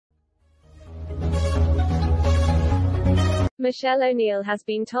Michelle O'Neill has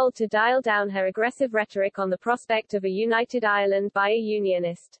been told to dial down her aggressive rhetoric on the prospect of a united Ireland by a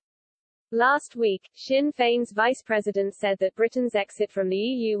unionist. Last week, Sinn Féin's vice president said that Britain's exit from the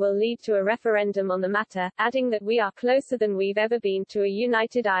EU will lead to a referendum on the matter, adding that we are closer than we've ever been to a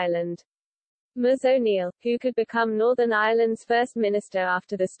united Ireland. Ms O'Neill, who could become Northern Ireland's first minister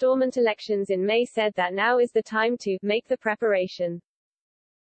after the Stormont elections in May, said that now is the time to make the preparation.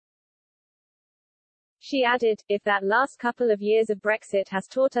 She added, if that last couple of years of Brexit has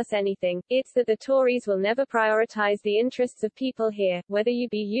taught us anything, it's that the Tories will never prioritise the interests of people here, whether you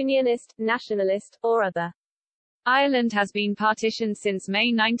be unionist, nationalist, or other. Ireland has been partitioned since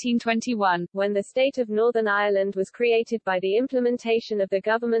May 1921, when the state of Northern Ireland was created by the implementation of the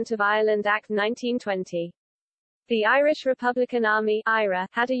Government of Ireland Act 1920. The Irish Republican Army (IRA)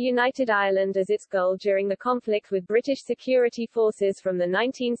 had a united Ireland as its goal during the conflict with British security forces from the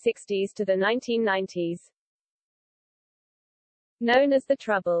 1960s to the 1990s. Known as the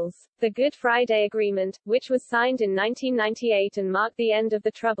Troubles. The Good Friday Agreement, which was signed in 1998 and marked the end of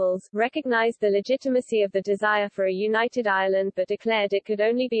the Troubles, recognized the legitimacy of the desire for a united Ireland but declared it could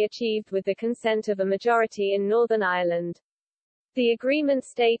only be achieved with the consent of a majority in Northern Ireland. The agreement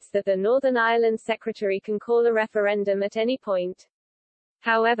states that the Northern Ireland Secretary can call a referendum at any point.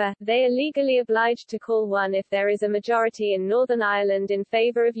 However, they are legally obliged to call one if there is a majority in Northern Ireland in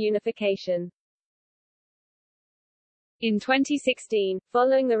favour of unification. In 2016,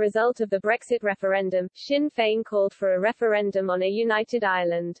 following the result of the Brexit referendum, Sinn Féin called for a referendum on a united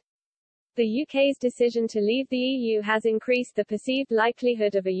Ireland. The UK's decision to leave the EU has increased the perceived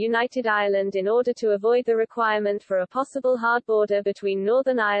likelihood of a united Ireland in order to avoid the requirement for a possible hard border between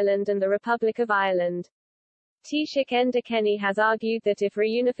Northern Ireland and the Republic of Ireland. Taoiseach Enda Kenny has argued that if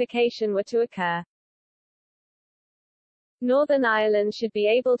reunification were to occur, Northern Ireland should be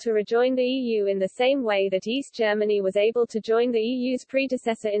able to rejoin the EU in the same way that East Germany was able to join the EU's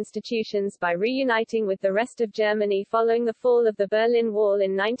predecessor institutions by reuniting with the rest of Germany following the fall of the Berlin Wall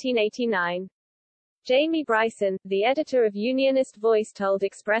in 1989. Jamie Bryson, the editor of Unionist Voice, told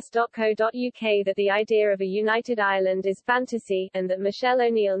Express.co.uk that the idea of a united Ireland is fantasy, and that Michelle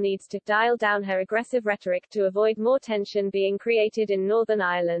O'Neill needs to dial down her aggressive rhetoric to avoid more tension being created in Northern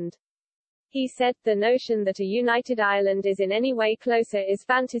Ireland. He said, the notion that a united Ireland is in any way closer is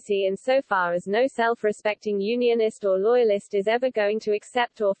fantasy insofar as no self-respecting unionist or loyalist is ever going to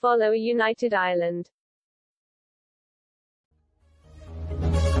accept or follow a united Ireland.